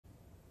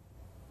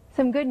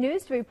Some good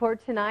news to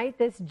report tonight.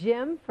 This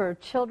gym for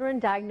children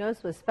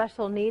diagnosed with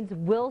special needs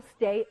will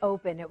stay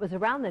open. It was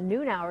around the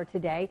noon hour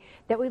today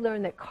that we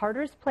learned that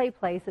Carter's Play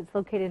Place, it's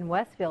located in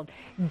Westfield,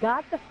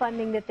 got the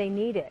funding that they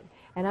needed.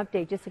 An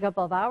update just a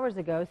couple of hours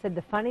ago said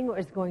the funding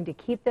was going to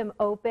keep them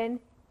open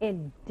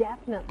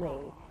indefinitely.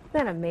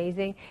 Isn't that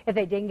amazing? If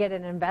they didn't get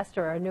an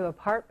investor or a new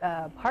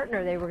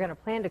partner, they were going to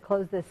plan to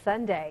close this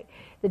Sunday.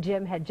 The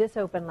gym had just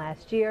opened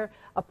last year.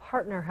 A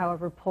partner,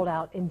 however, pulled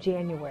out in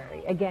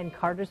January. Again,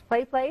 Carter's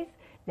Play Place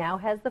now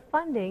has the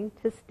funding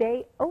to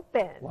stay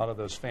open. A lot of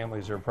those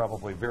families are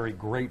probably very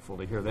grateful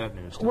to hear that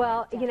news tonight.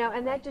 Well, you know,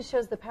 and that just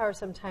shows the power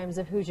sometimes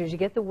of Hoosiers. You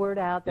get the word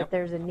out that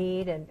there's a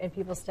need, and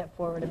people step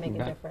forward and make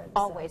a difference.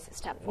 Always a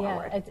step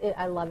forward. Yeah,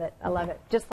 I love it. I love it. Just